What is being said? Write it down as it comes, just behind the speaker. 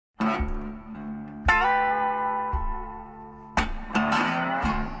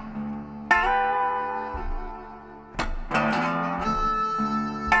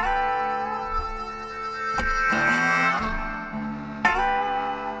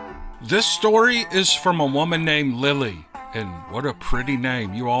This story is from a woman named Lily, and what a pretty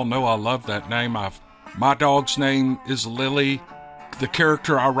name. You all know I love that name. My dog's name is Lily. The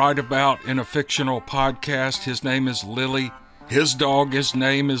character I write about in a fictional podcast, his name is Lily. His dog's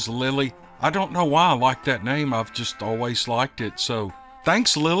name is Lily. I don't know why I like that name. I've just always liked it. So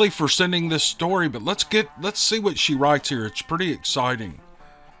thanks, Lily, for sending this story, but let's see what she writes here. It's pretty exciting.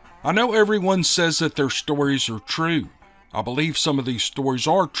 I know everyone says that their stories are true. I believe some of these stories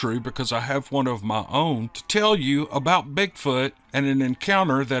are true because I have one of my own to tell you about Bigfoot and an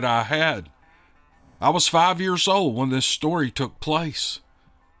encounter that I had. I was 5 years old when this story took place.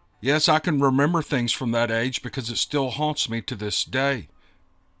 Yes, I can remember things from that age because it still haunts me to this day.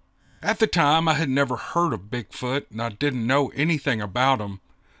 At the time, I had never heard of Bigfoot and I didn't know anything about him.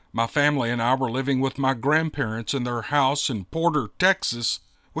 My family and I were living with my grandparents in their house in Porter, Texas,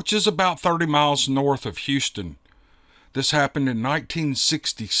 which is about 30 miles north of Houston. This happened in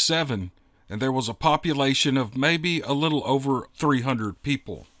 1967, and there was a population of maybe a little over 300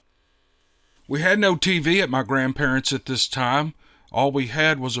 people. We had no TV at my grandparents' at this time. All we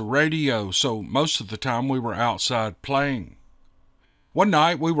had was a radio, so most of the time we were outside playing. One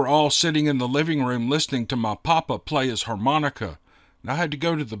night we were all sitting in the living room listening to my papa play his harmonica, and I had to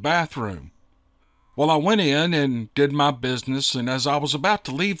go to the bathroom. Well, I went in and did my business, and as I was about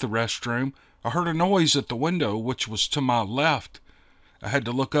to leave the restroom, I heard a noise at the window, which was to my left. I had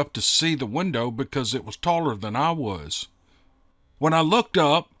to look up to see the window because it was taller than I was. When I looked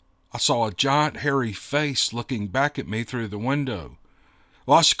up, I saw a giant hairy face looking back at me through the window.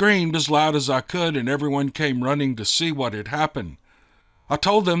 Well, I screamed as loud as I could, and everyone came running to see what had happened. I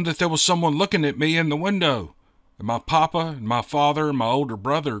told them that there was someone looking at me in the window, and my papa and my father and my older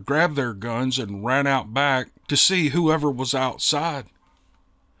brother grabbed their guns and ran out back to see whoever was outside.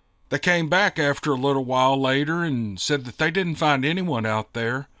 They came back after a little while later and said that they didn't find anyone out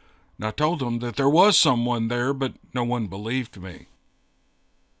there, and I told them that there was someone there, but no one believed me.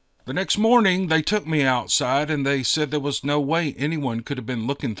 The next morning, they took me outside, and they said there was no way anyone could have been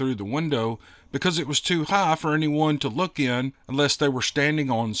looking through the window because it was too high for anyone to look in unless they were standing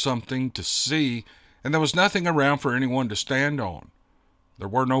on something to see, and there was nothing around for anyone to stand on. There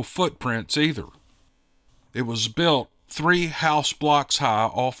were no footprints either. It was built 3 house blocks high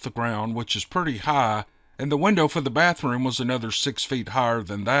off the ground, which is pretty high, and the window for the bathroom was another 6 feet higher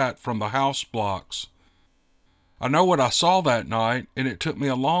than that from the house blocks. I know what I saw that night, and it took me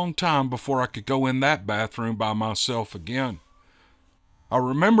a long time before I could go in that bathroom by myself again. I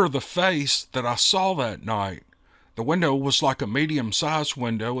remember the face that I saw that night. The window was like a medium-sized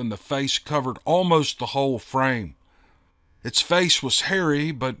window, and the face covered almost the whole frame. Its face was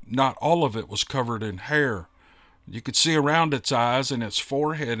hairy, but not all of it was covered in hair. You could see around its eyes and its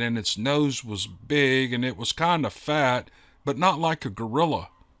forehead, and its nose was big, and it was kind of fat, but not like a gorilla.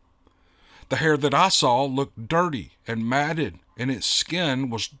 The hair that I saw looked dirty and matted, and its skin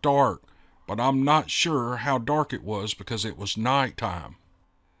was dark, but I'm not sure how dark it was because it was nighttime.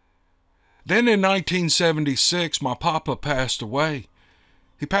 Then in 1976, my papa passed away.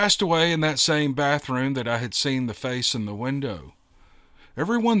 He passed away in that same bathroom that I had seen the face in the window.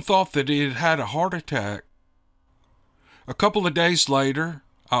 Everyone thought that he had had a heart attack. A couple of days later,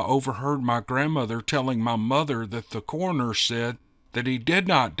 I overheard my grandmother telling my mother that the coroner said that he did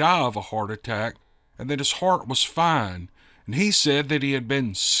not die of a heart attack and that his heart was fine, and he said that he had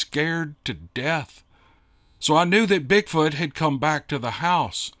been scared to death. So I knew that Bigfoot had come back to the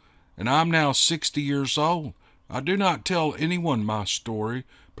house, and I'm now 60 years old. I do not tell anyone my story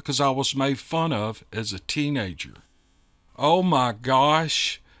because I was made fun of as a teenager. Oh my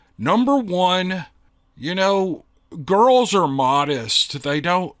gosh. Number one, girls are modest. They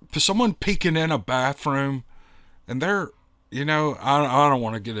don't, someone peeking in a bathroom and they're, I don't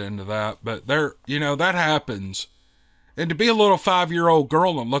want to get into that, but that happens. And to be a little 5-year-old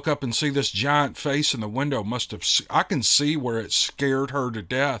girl and look up and see this giant face in the window I can see where it scared her to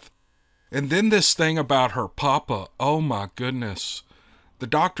death. And then this thing about her papa, oh my goodness. The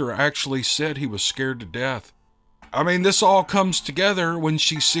doctor actually said he was scared to death. I mean, this all comes together when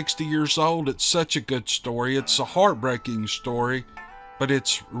she's 60 years old. It's such a good story. It's a heartbreaking story, but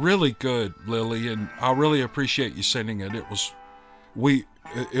it's really good, Lily, and I really appreciate you sending it. It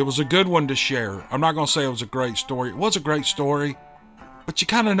was a good one to share. I'm not going to say it was a great story. It was a great story, but you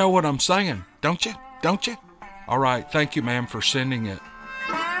kind of know what I'm saying, don't you? Don't you? All right. Thank you, ma'am, for sending it.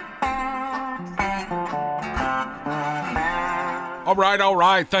 All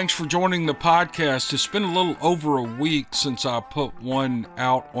right. Thanks for joining the podcast. It's been a little over a week since I put one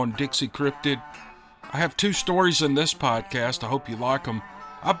out on Dixiecryptid. I have 2 stories in this podcast. I hope you like them.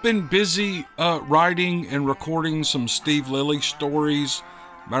 I've been busy writing and recording some Steve Lilly stories.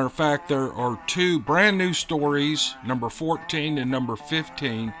 Matter of fact, there are two brand new stories, number 14 and number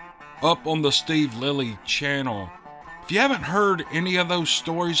 15, up on the Steve Lilly channel. If you haven't heard any of those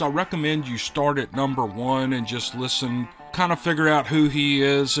stories, I recommend you start at number 1 and just listen, kind of figure out who he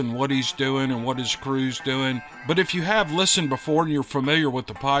is and what he's doing and what his crew's doing. But if you have listened before and you're familiar with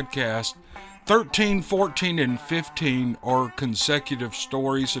the podcast, 13, 14, and 15 are consecutive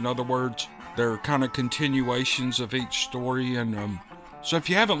stories. In other words, they're kind of continuations of each story. And so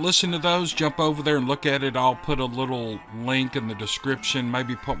if you haven't listened to those, jump over there and look at it. I'll put a little link in the description,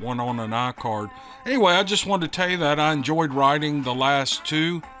 maybe put one on an iCard. Anyway, I just wanted to tell you that I enjoyed writing the last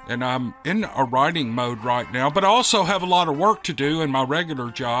two, and I'm in a writing mode right now, but I also have a lot of work to do in my regular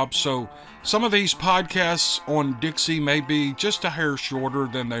job, so some of these podcasts on Dixie may be just a hair shorter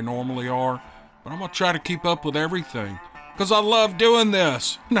than they normally are, but I'm going to try to keep up with everything, because I love doing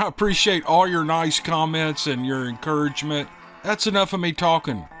this, and I appreciate all your nice comments and your encouragement. That's enough of me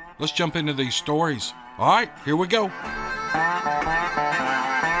talking. Let's jump into these stories. All right, here we go.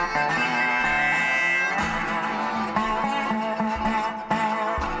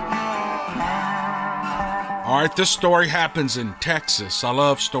 All right, this story happens in Texas. I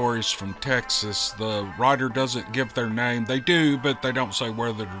love stories from Texas. The writer doesn't give their name. They do, but they don't say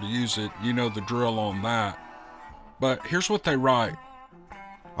whether to use it. You know the drill on that. But here's what they write.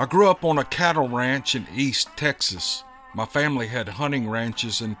 I grew up on a cattle ranch in East Texas. My family had hunting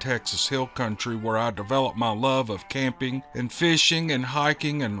ranches in Texas Hill Country where I developed my love of camping and fishing and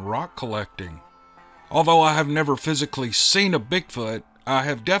hiking and rock collecting. Although I have never physically seen a Bigfoot, I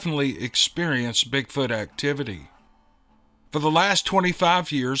have definitely experienced Bigfoot activity. For the last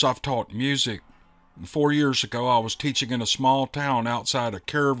 25 years, I've taught music. 4 years ago, I was teaching in a small town outside of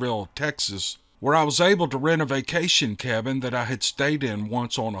Caryville, Texas, where I was able to rent a vacation cabin that I had stayed in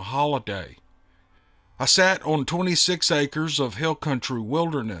once on a holiday. I sat on 26 acres of hill country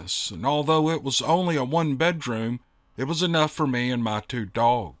wilderness, and although it was only a one-bedroom, it was enough for me and my 2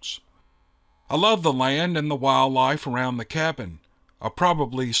 dogs. I love the land and the wildlife around the cabin. I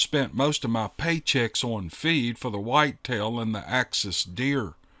probably spent most of my paychecks on feed for the whitetail and the axis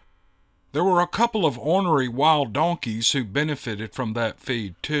deer. There were a couple of ornery wild donkeys who benefited from that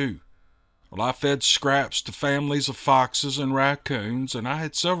feed too. Well, I fed scraps to families of foxes and raccoons, and I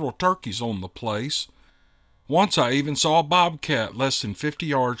had several turkeys on the place. Once I even saw a bobcat less than 50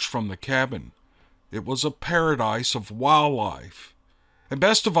 yards from the cabin. It was a paradise of wildlife. And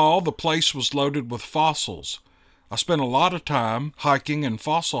best of all, the place was loaded with fossils. I spent a lot of time hiking and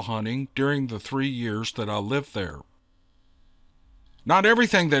fossil hunting during the 3 years that I lived there. Not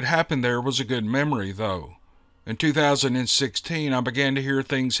everything that happened there was a good memory, though. In 2016, I began to hear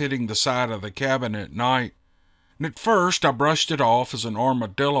things hitting the side of the cabin at night. And at first, I brushed it off as an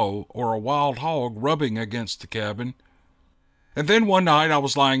armadillo or a wild hog rubbing against the cabin. And then one night, I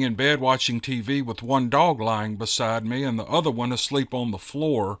was lying in bed watching TV with one dog lying beside me and the other one asleep on the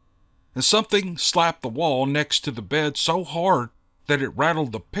floor, and something slapped the wall next to the bed so hard that it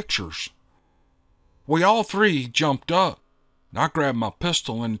rattled the pictures. We all 3 jumped up. I grabbed my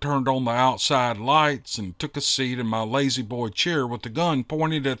pistol and turned on the outside lights and took a seat in my lazy boy chair with the gun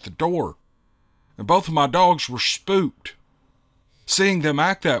pointed at the door. And both of my dogs were spooked. Seeing them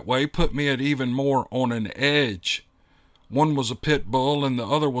act that way put me at even more on an edge. One was a pit bull and the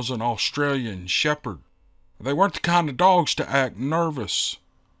other was an Australian shepherd. They weren't the kind of dogs to act nervous.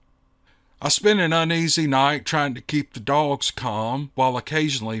 I spent an uneasy night trying to keep the dogs calm while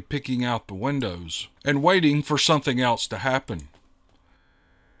occasionally picking out the windows and waiting for something else to happen.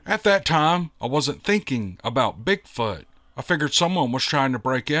 At that time, I wasn't thinking about Bigfoot. I figured someone was trying to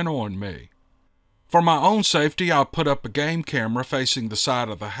break in on me. For my own safety, I put up a game camera facing the side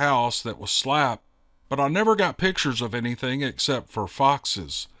of the house that was slapped, but I never got pictures of anything except for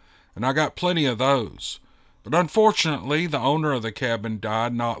foxes, and I got plenty of those. But unfortunately, the owner of the cabin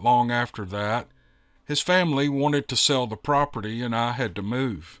died not long after that. His family wanted to sell the property, and I had to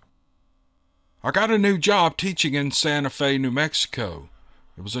move. I got a new job teaching in Santa Fe, New Mexico.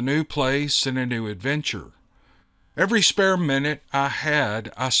 It was a new place and a new adventure. Every spare minute I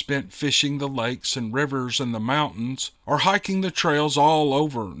had, I spent fishing the lakes and rivers and the mountains, or hiking the trails all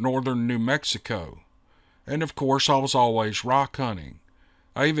over northern New Mexico. And of course, I was always rock hunting.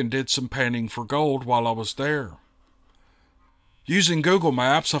 I even did some panning for gold while I was there. Using Google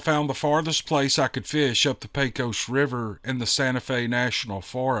Maps, I found the farthest place I could fish up the Pecos River in the Santa Fe National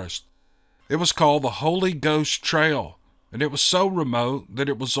Forest. It was called the Holy Ghost Trail, and it was so remote that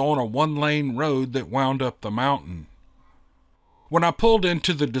it was on a 1-lane road that wound up the mountain. When I pulled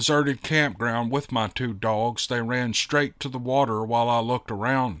into the deserted campground with my 2 dogs, they ran straight to the water while I looked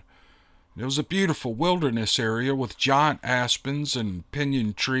around. It was a beautiful wilderness area with giant aspens and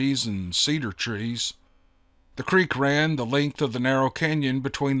pinyon trees and cedar trees. The creek ran the length of the narrow canyon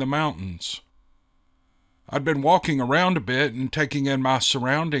between the mountains. I'd been walking around a bit and taking in my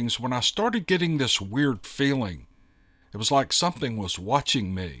surroundings when I started getting this weird feeling. It was like something was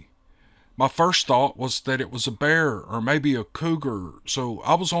watching me. My first thought was that it was a bear or maybe a cougar, so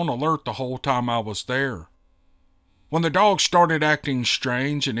I was on alert the whole time I was there. When the dog started acting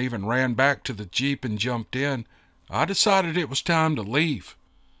strange and even ran back to the Jeep and jumped in, I decided it was time to leave.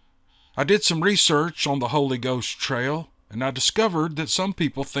 I did some research on the Holy Ghost Trail, and I discovered that some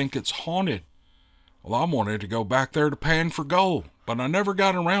people think it's haunted. Well, I wanted to go back there to pan for gold, but I never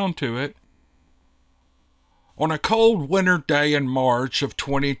got around to it. On a cold winter day in March of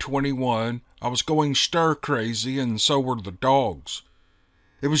 2021, I was going stir crazy, and so were the dogs.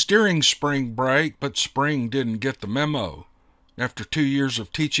 It was during spring break, but spring didn't get the memo. After 2 years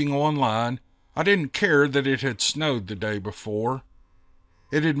of teaching online, I didn't care that it had snowed the day before.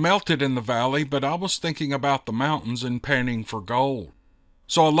 It had melted in the valley, but I was thinking about the mountains and panning for gold.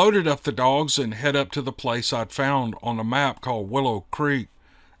 So I loaded up the dogs and head up to the place I'd found on a map called Willow Creek,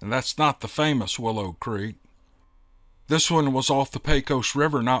 and that's not the famous Willow Creek. This one was off the Pecos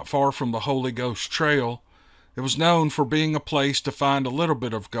River not far from the Holy Ghost Trail. It was known for being a place to find a little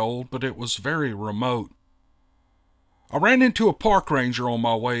bit of gold, but it was very remote. I ran into a park ranger on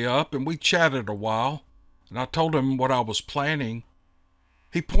my way up, and we chatted a while, and I told him what I was planning.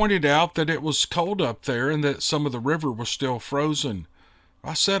 He pointed out that it was cold up there and that some of the river was still frozen.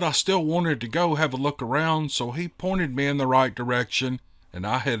 I said I still wanted to go have a look around, so he pointed me in the right direction, and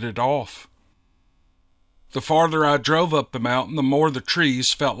I headed off. The farther I drove up the mountain, the more the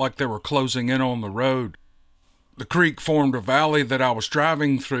trees felt like they were closing in on the road. The creek formed a valley that I was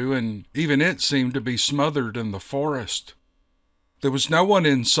driving through, and even it seemed to be smothered in the forest. There was no one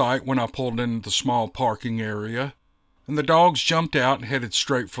in sight when I pulled into the small parking area, and the dogs jumped out and headed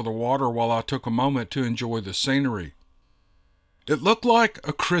straight for the water while I took a moment to enjoy the scenery. It looked like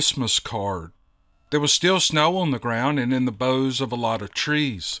a Christmas card. There was still snow on the ground and in the boughs of a lot of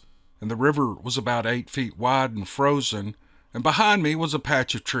trees, and the river was about 8 feet wide and frozen, and behind me was a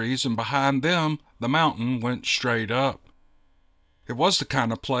patch of trees, and behind them the mountain went straight up. It was the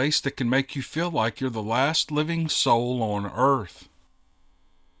kind of place that can make you feel like you're the last living soul on earth.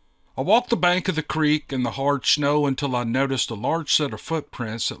 I walked the bank of the creek in the hard snow until I noticed a large set of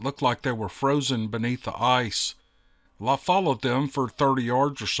footprints that looked like they were frozen beneath the ice. Well, I followed them for 30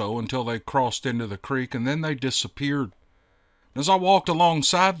 yards or so until they crossed into the creek, and then they disappeared. As I walked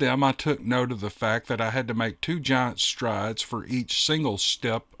alongside them, I took note of the fact that I had to make 2 giant strides for each single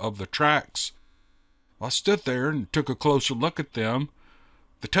step of the tracks. I stood there and took a closer look at them.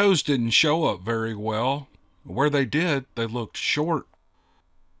 The toes didn't show up very well. Where they did, they looked short.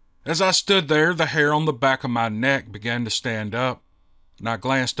 As I stood there, the hair on the back of my neck began to stand up, and I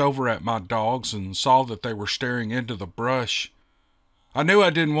glanced over at my dogs and saw that they were staring into the brush. I knew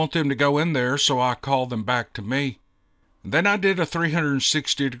I didn't want them to go in there, so I called them back to me. Then I did a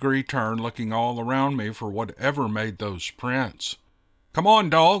 360-degree turn, looking all around me for whatever made those prints. "Come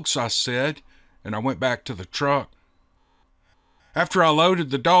on, dogs," I said, and I went back to the truck. After I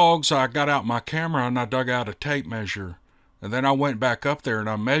loaded the dogs, I got out my camera and I dug out a tape measure, and then I went back up there and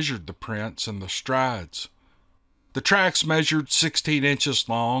I measured the prints and the strides. The tracks measured 16 inches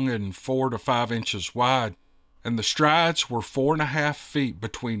long and 4 to 5 inches wide, and the strides were 4.5 feet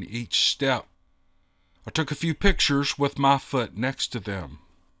between each step. I took a few pictures with my foot next to them.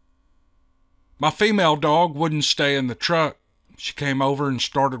 My female dog wouldn't stay in the truck. She came over and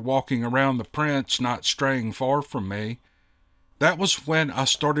started walking around the prints, not straying far from me. That was when I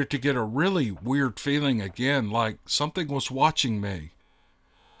started to get a really weird feeling again, like something was watching me.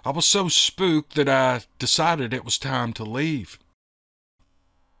 I was so spooked that I decided it was time to leave.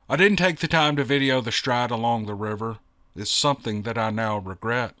 I didn't take the time to video the stride along the river. It's something that I now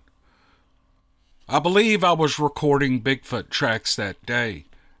regret. I believe I was recording Bigfoot tracks that day,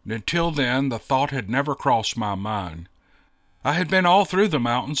 and until then the thought had never crossed my mind. I had been all through the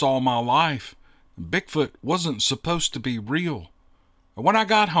mountains all my life, and Bigfoot wasn't supposed to be real. And when I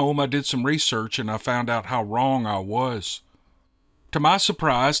got home, I did some research and I found out how wrong I was. To my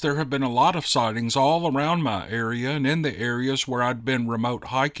surprise, there have been a lot of sightings all around my area and in the areas where I'd been remote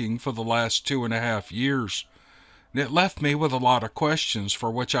hiking for the last 2.5 years. And it left me with a lot of questions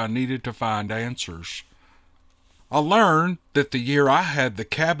for which I needed to find answers. I learned that the year I had the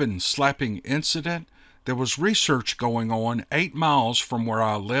cabin slapping incident, there was research going on 8 miles from where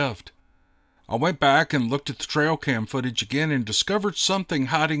I lived. I went back and looked at the trail cam footage again and discovered something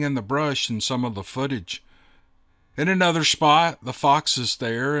hiding in the brush in some of the footage. In another spot, the fox is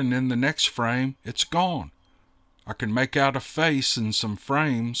there, and in the next frame, it's gone. I can make out a face in some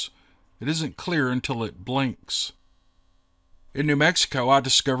frames. It isn't clear until it blinks. In New Mexico, I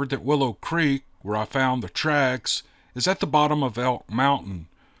discovered that Willow Creek, where I found the tracks, is at the bottom of Elk Mountain.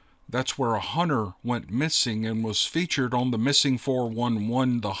 That's where a hunter went missing and was featured on the Missing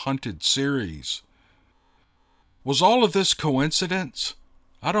 411 The Hunted series. Was all of this coincidence?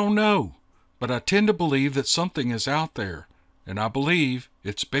 I don't know, but I tend to believe that something is out there, and I believe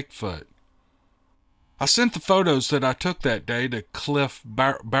it's Bigfoot. I sent the photos that I took that day to Cliff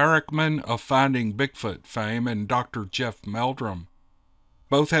Barrickman of Finding Bigfoot fame and Dr. Jeff Meldrum.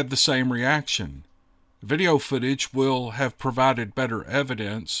 Both had the same reaction. Video footage will have provided better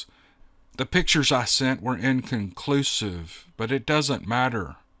evidence. The pictures I sent were inconclusive, but it doesn't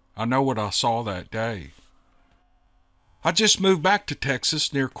matter. I know what I saw that day. I just moved back to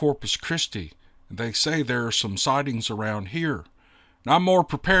Texas near Corpus Christi, and they say there are some sightings around here. And I'm more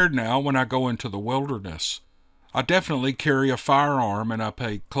prepared now when I go into the wilderness. I definitely carry a firearm and I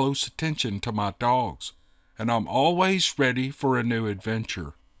pay close attention to my dogs, and I'm always ready for a new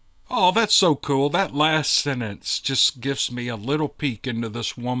adventure. Oh, that's so cool. That last sentence just gives me a little peek into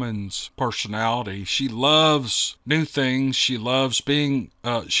this woman's personality. She loves new things. She loves being,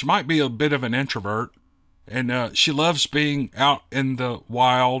 she might be a bit of an introvert, and she loves being out in the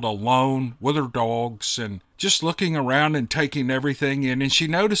wild alone with her dogs and just looking around and taking everything in. And she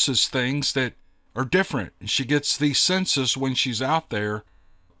notices things that are different. She gets these senses when she's out there.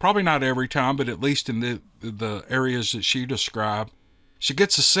 Probably not every time, but at least in the areas that she described. She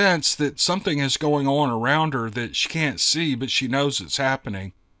gets a sense that something is going on around her that she can't see, but she knows it's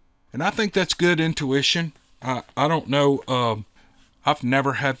happening. And I think that's good intuition. I don't know. I've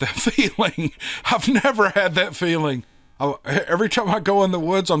never had that feeling. I've never had that feeling. Every time I go in the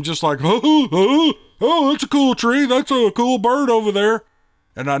woods, I'm just like, oh, that's a cool tree. That's a cool bird over there.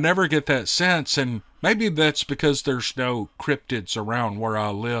 And I never get that sense. And maybe that's because there's no cryptids around where I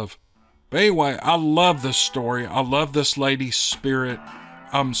live. But anyway, I love this story. I love this lady's spirit.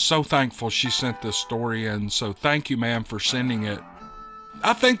 I'm so thankful she sent this story in. So thank you, ma'am, for sending it.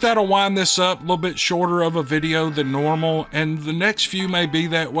 I think that'll wind this up. A little bit shorter of a video than normal. And the next few may be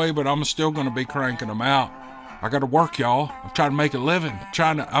that way, but I'm still going to be cranking them out. I got to work, y'all. I'm trying to make a living.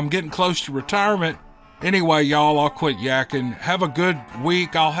 I'm getting close to retirement. Anyway, y'all, I'll quit yakking. Have a good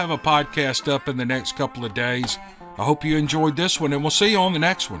week. I'll have a podcast up in the next couple of days. I hope you enjoyed this one, and we'll see you on the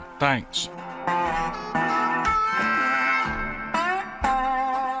next one. Thanks.